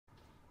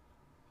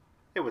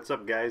Hey, what's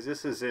up, guys?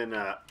 This is in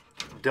a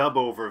dub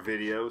over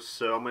video,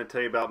 so I'm going to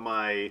tell you about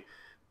my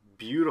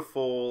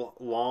beautiful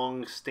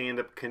long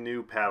stand-up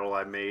canoe paddle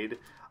I made.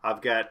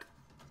 I've got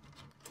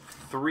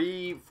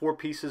four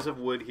pieces of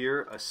wood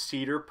here, a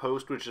cedar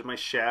post, which is my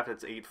shaft,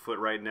 that's 8 foot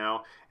right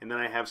now, and then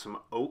I have some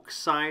oak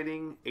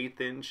siding,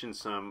 1/8 inch, and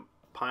some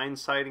pine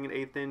siding at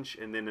 1/8 inch,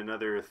 and then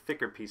another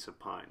thicker piece of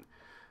pine.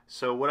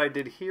 So what I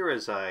did here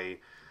is I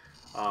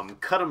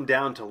cut them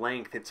down to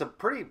length. It's a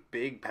pretty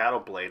big paddle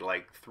blade,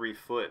 like 3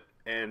 foot.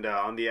 And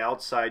on the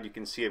outside, you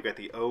can see I've got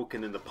the oak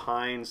and then the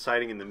pine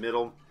siding in the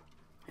middle.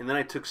 And then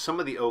I took some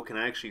of the oak and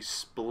I actually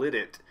split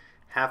it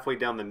halfway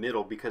down the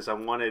middle because I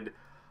wanted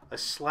a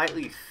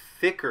slightly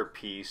thicker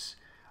piece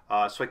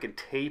so I could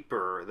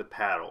taper the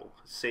paddle,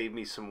 save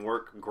me some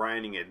work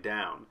grinding it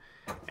down.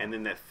 And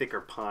then that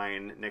thicker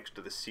pine next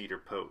to the cedar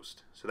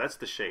post. So that's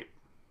the shape.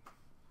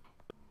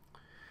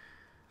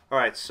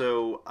 Alright,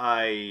 so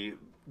I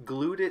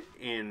glued it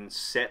in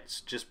sets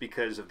just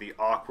because of the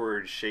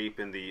awkward shape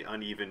and the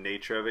uneven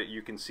nature of it.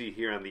 You can see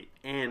here on the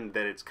end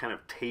that it's kind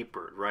of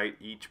tapered, right?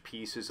 Each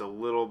piece is a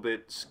little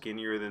bit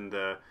skinnier than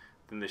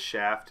the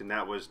shaft, and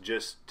that was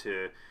just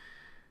to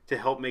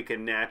help make a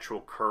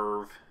natural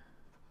curve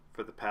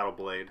for the paddle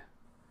blade.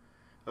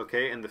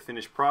 Okay, and the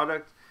finished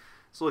product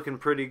is looking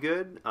pretty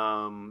good.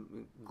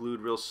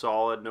 Glued real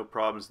solid, no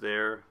problems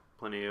there.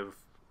 Plenty of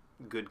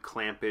good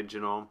clampage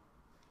and all.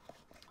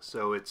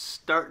 So it's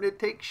starting to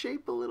take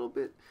shape a little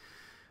bit.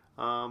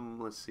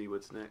 Let's see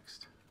what's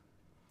next.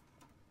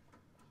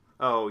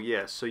 Oh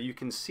yeah, so you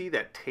can see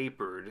that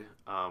tapered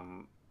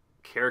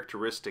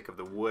characteristic of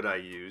the wood I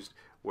used,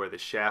 where the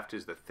shaft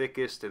is the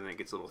thickest and then it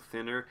gets a little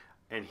thinner.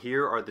 And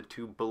here are the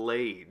two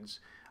blades.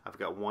 I've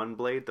got one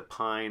blade, the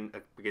pine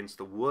against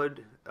the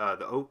wood,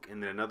 the oak,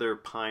 and then another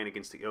pine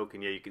against the oak.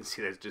 And yeah, you can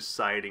see that's just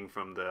siding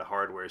from the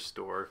hardware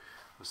store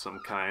of some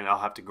kind. I'll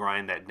have to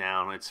grind that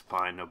down. It's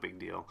fine, no big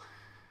deal.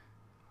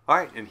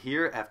 Alright, and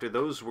here, after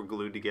those were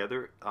glued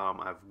together,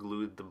 I've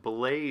glued the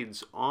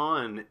blades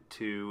on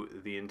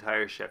to the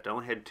entire shaft. I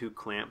only had 2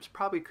 clamps.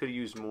 Probably could have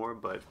used more,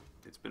 but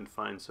it's been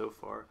fine so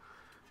far.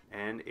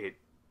 And it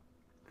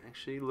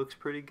actually looks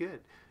pretty good.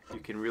 You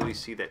can really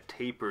see that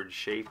tapered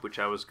shape, which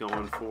I was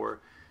going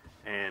for,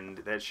 and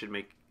that should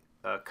make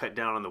cut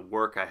down on the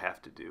work I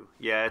have to do.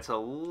 Yeah, it's a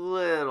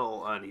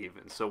little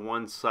uneven, so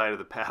one side of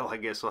the paddle, I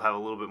guess, will have a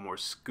little bit more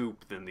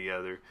scoop than the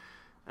other.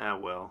 Ah,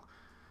 well.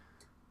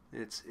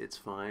 It's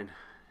fine.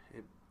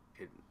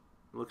 It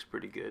looks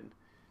pretty good.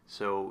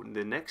 So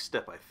the next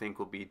step I think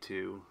will be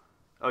to,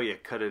 oh yeah,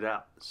 cut it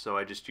out. So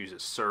I just use a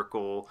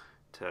circle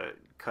to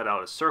cut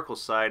out a circle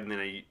side, and then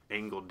I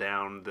angle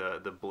down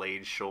the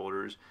blade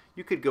shoulders.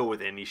 You could go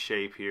with any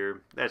shape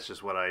here. That's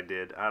just what I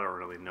did. I don't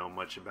really know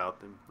much about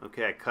them.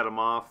 Okay, I cut them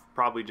off,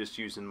 probably just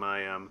using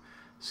my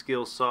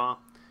skill saw,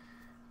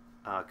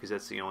 because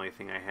that's the only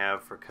thing I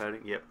have for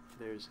cutting. Yep,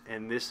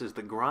 and this is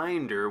the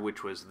grinder,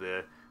 which was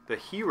the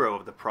hero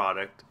of the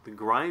product. The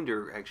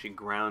grinder actually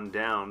ground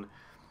down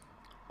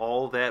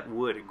all that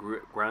wood. It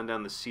ground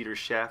down the cedar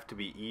shaft to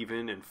be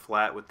even and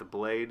flat with the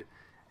blade,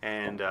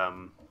 and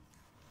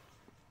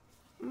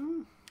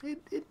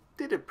it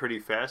did it pretty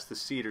fast. The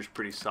cedar's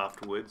pretty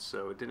soft wood,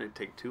 so it didn't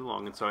take too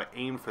long, and so I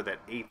aimed for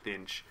that 1/8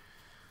 inch,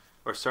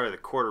 or sorry, the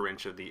 1/4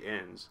 inch of the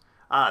ends.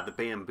 The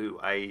bamboo.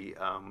 I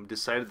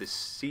decided the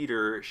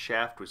cedar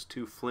shaft was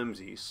too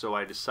flimsy, so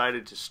I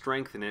decided to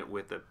strengthen it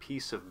with a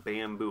piece of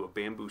bamboo, a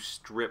bamboo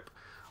strip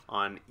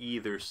on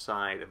either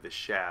side of the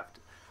shaft.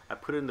 I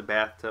put it in the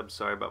bathtub,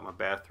 sorry about my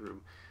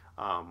bathroom,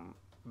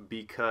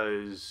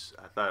 because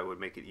I thought it would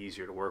make it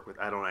easier to work with.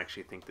 I don't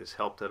actually think this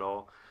helped at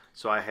all.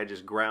 So I had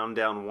just ground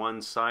down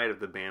one side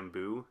of the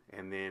bamboo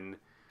and then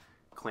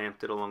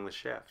clamped it along the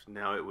shaft.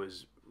 Now it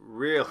was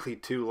really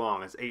too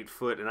long. It's 8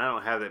 foot and I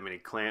don't have that many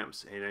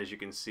clamps, and as you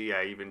can see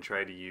I even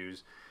tried to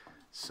use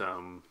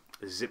some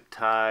zip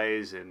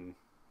ties and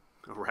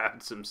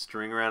wrapped some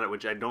string around it,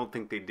 which I don't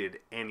think they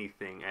did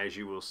anything, as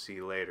you will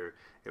see later.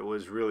 It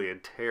was really a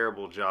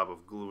terrible job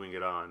of gluing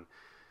it on.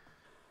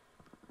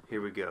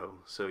 Here we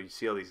go. So you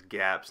see all these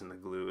gaps in the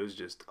glue. It was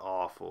just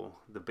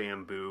awful. The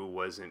bamboo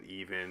wasn't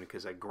even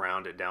because I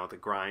ground it down with a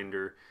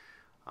grinder.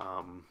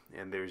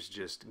 And there's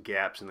just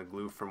gaps in the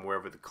glue from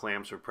wherever the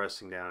clamps were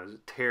pressing down. It was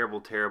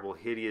terrible, terrible,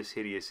 hideous,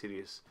 hideous,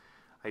 hideous.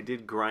 I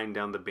did grind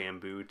down the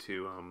bamboo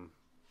to,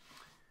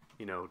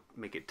 you know,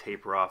 make it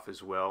taper off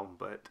as well,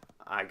 but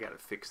I gotta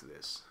fix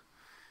this.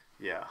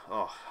 Yeah,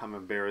 oh, I'm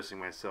embarrassing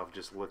myself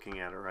just looking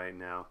at it right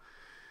now.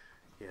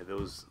 Yeah,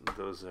 those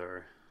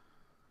are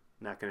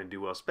not gonna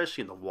do well,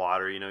 especially in the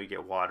water. You know, you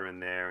get water in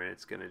there and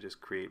it's gonna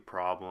just create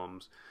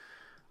problems.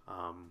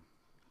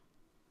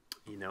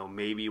 You know,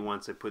 maybe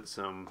once I put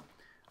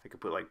I could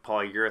put like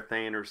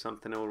polyurethane or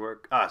something, it would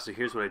work. So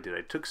here's what I did.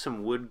 I took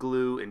some wood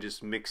glue and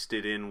just mixed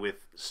it in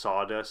with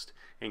sawdust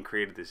and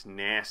created this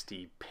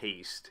nasty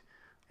paste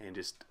and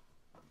just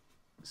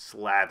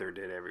slathered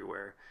it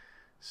everywhere.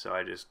 So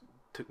I just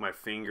took my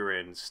finger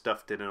and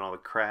stuffed it in all the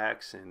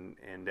cracks and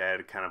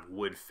added kind of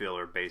wood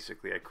filler.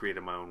 Basically, I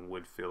created my own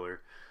wood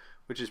filler,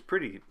 which is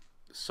pretty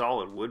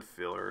solid wood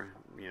filler,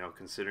 you know,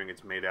 considering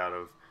it's made out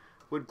of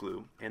wood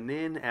glue. And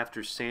then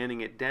after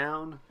sanding it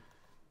down,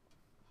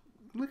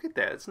 look at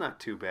that, it's not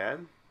too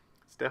bad.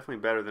 It's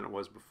definitely better than it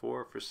was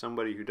before. For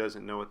somebody who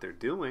doesn't know what they're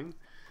doing,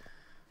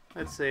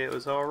 I'd say it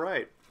was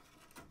alright.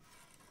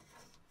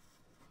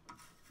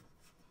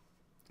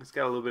 It's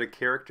got a little bit of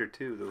character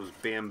too. Those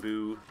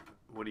bamboo,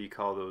 what do you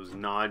call those,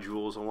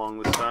 nodules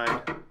along the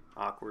side.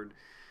 Awkward.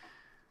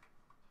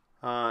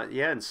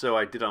 Yeah, and so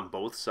I did on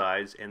both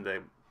sides, and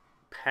the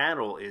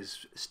paddle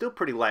is still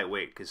pretty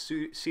lightweight because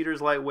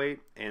cedar's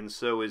lightweight, and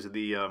so is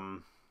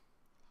the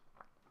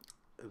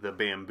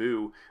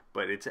bamboo,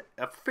 but it's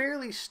a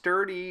fairly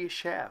sturdy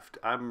shaft.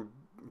 I'm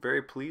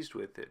very pleased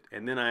with it.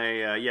 And then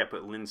I yeah,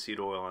 put linseed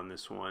oil on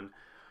this one.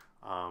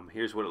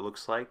 Here's what it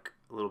looks like,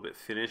 a little bit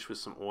finished with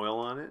some oil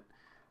on it.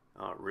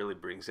 It really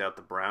brings out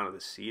the brown of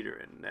the cedar,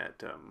 and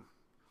that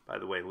by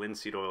the way,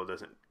 linseed oil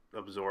doesn't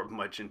absorb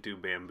much into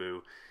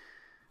bamboo.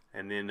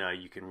 And then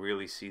you can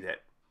really see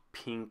that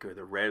pink or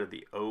the red of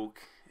the oak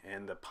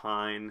and the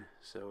pine.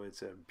 So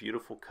it's a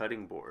beautiful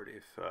cutting board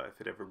if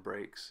it ever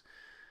breaks.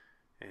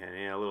 And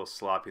yeah, a little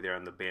sloppy there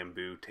on the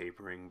bamboo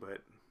tapering,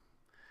 but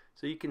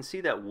so you can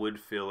see that wood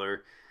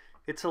filler.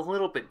 It's a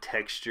little bit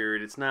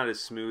textured. It's not as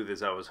smooth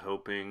as I was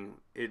hoping.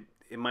 It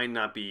might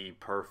not be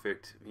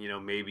perfect. You know,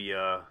 maybe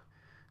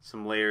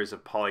some layers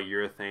of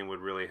polyurethane would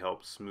really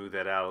help smooth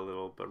that out a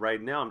little. But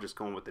right now I'm just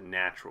going with the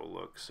natural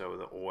look, so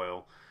the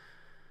oil.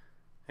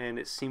 And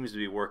it seems to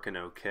be working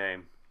okay.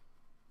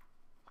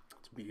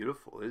 It's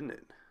beautiful, isn't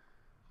it?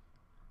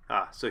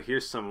 So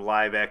here's some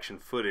live action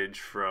footage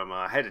from,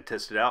 I had to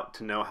test it out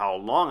to know how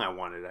long I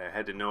wanted it. I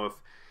had to know if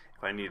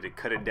I needed to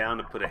cut it down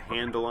to put a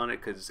handle on it,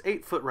 because it's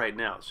 8 foot right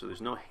now, so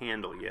there's no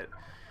handle yet.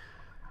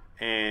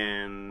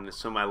 And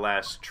so my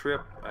last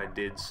trip I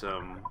did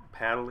some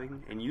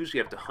paddling, and usually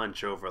you have to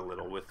hunch over a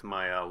little with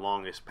my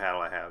longest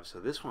paddle I have.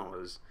 So this one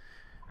was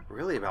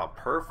really about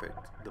perfect.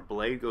 The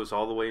blade goes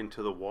all the way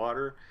into the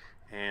water,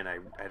 and I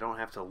don't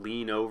have to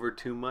lean over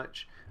too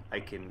much.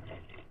 I can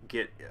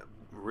get a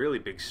really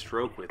big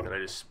stroke with it. I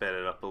just sped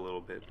it up a little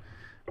bit.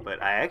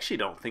 But I actually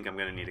don't think I'm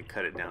going to need to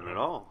cut it down at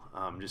all.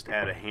 Just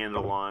add a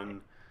handle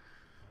on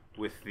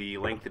with the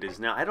length it is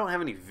now. I don't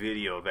have any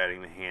video of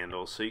adding the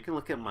handle, so you can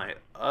look at my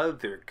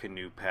other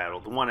canoe paddle,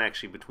 the one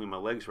actually between my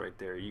legs right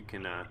there. You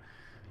can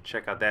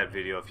check out that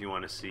video if you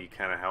want to see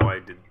kind of how I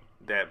did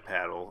that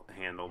paddle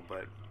handle.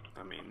 But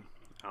I mean,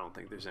 I don't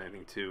think there's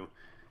anything too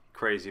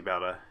crazy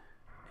about a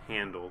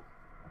handle.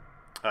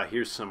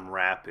 Here's some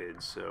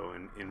rapids, so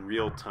in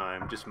real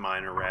time, just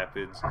minor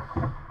rapids,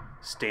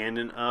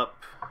 standing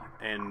up,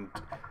 and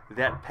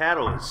that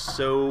paddle is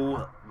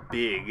so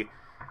big,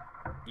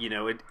 you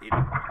know,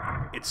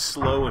 it's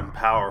slow and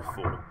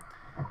powerful,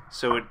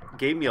 so it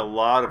gave me a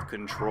lot of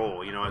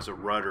control, you know, as a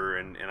rudder,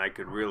 and I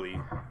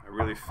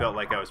really felt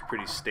like I was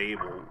pretty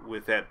stable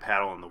with that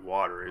paddle in the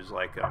water. It was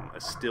like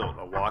a stilt,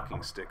 a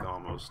walking stick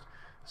almost,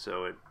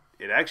 so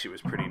it actually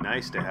was pretty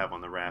nice to have on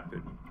the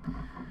rapid.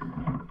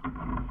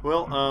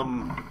 Well,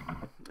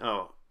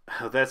 oh,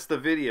 that's the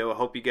video. I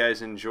hope you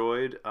guys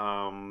enjoyed.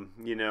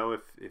 You know,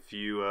 if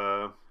you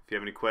have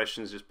any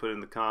questions, just put it in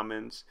the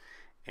comments.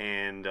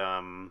 And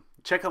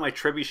check out my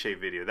trebuchet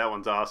video. That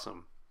one's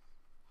awesome.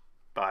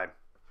 Bye.